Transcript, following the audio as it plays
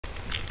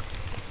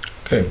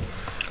Okay,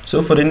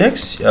 so for the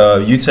next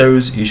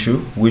uterus issue,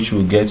 which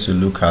we'll get to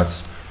look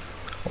at,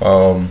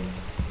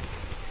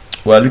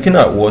 we're looking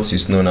at what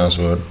is known as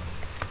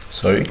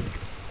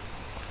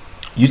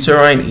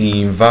uterine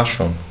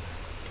inversion.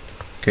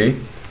 Okay,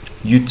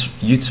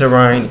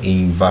 uterine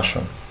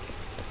inversion.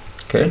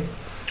 Okay,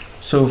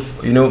 so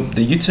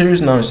the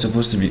uterus now is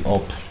supposed to be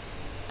up,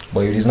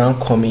 but it is now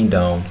coming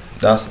down.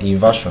 That's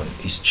inversion.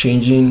 It's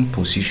changing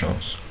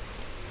positions,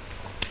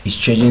 it's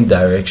changing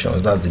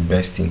directions. That's the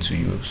best thing to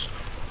use.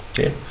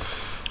 Okay,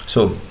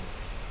 so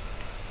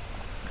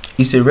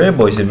it's a rare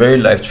but it's a very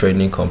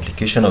life-threatening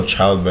complication of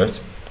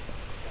childbirth.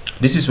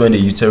 This is when the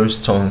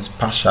uterus turns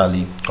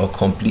partially or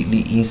completely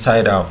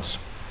inside out,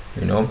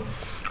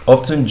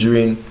 often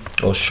during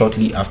or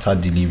shortly after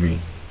delivery.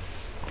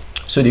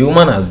 So the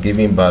woman has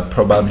given birth,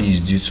 probably is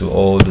due to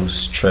all those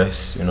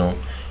stress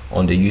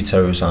on the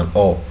uterus, and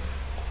all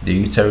the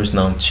uterus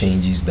now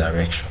changes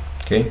direction.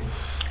 Okay,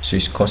 so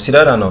it's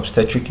considered an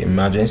obstetric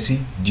emergency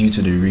due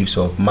to the risk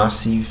of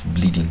massive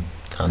bleeding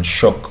and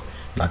shock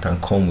that can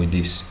come with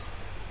this.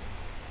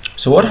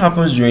 So what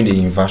happens during the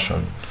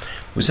inversion?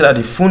 We say that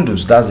the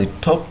fundus, that's the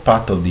top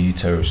part of the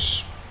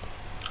uterus,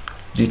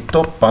 the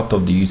top part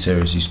of the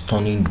uterus is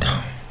turning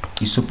down.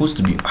 It's supposed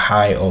to be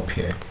high up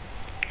here.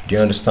 Do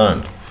you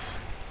understand?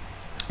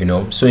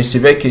 So in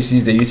severe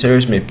cases, the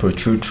uterus may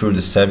protrude through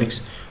the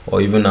cervix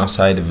or even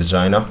outside the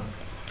vagina.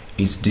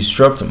 It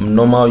disrupts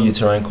normal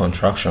uterine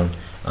contraction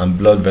and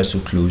blood vessel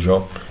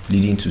closure,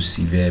 leading to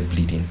severe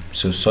bleeding.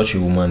 So such a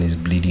woman is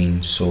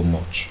bleeding so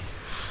much.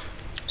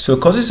 So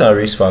causes and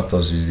risk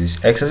factors is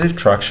this: excessive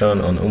traction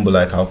on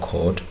umbilical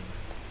cord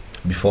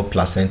before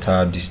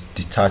placenta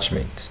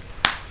detachment,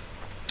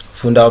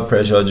 fundal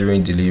pressure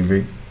during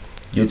delivery,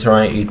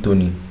 uterine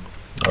atony.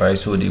 Alright,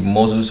 so the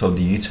muscles of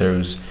the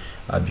uterus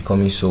are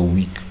becoming so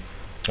weak.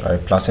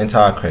 Alright, placenta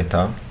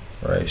accreta.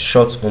 Alright,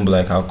 short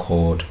umbilical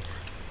cord,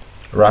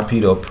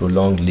 rapid or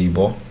prolonged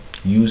labor,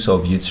 use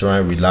of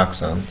uterine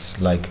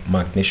relaxants like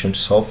magnesium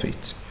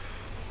sulfate,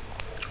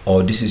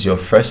 or this is your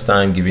first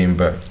time giving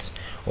birth,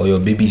 or your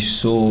baby is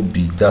so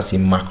big, that's a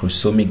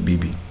macrosomic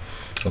baby.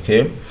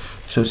 Okay,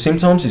 so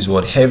symptoms is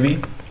what? Heavy,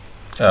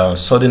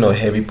 sudden or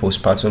heavy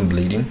postpartum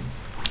bleeding,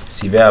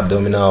 severe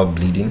abdominal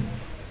bleeding.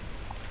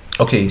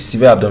 Okay,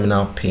 severe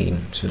abdominal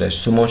pain. So there's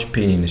so much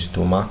pain in the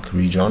stomach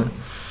region.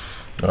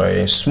 Alright,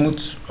 and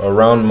smooth or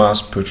round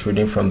mass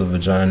protruding from the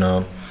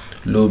vagina,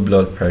 low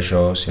blood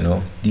pressures,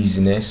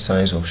 dizziness,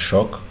 signs of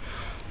shock,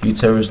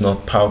 uterus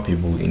not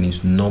palpable in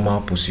its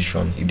normal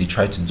position if they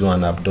try to do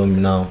an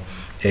abdominal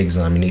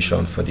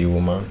examination for the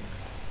woman.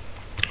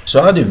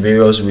 So how are the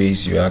various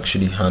ways you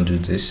actually handle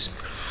this?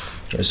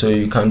 So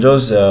you can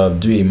just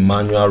do a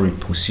manual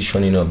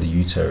repositioning of the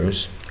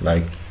uterus,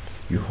 like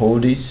you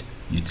hold it,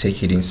 you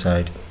take it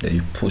inside, then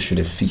you push with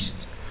a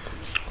fist.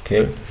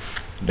 Okay,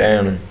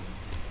 then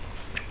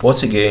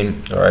once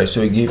again, alright,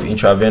 so you give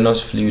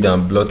intravenous fluid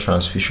and blood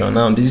transfusion.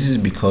 Now this is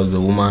because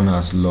the woman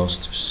has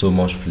lost so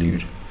much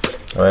fluid.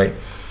 Alright,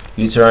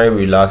 uterine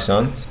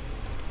relaxant.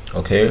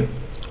 Okay,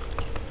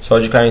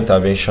 surgical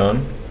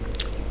intervention,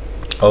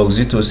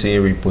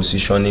 oxytocin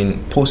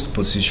repositioning,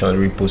 post-position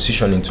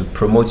repositioning to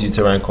promote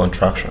uterine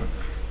contraction.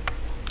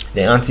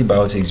 The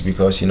antibiotics,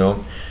 because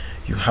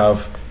you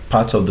have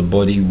parts of the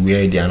body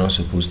where they are not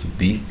supposed to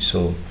be,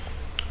 so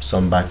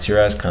some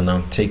bacteria can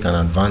now take an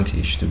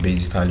advantage to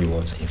basically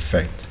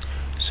infect.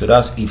 So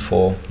that's it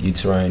for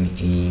uterine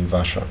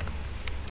inversion.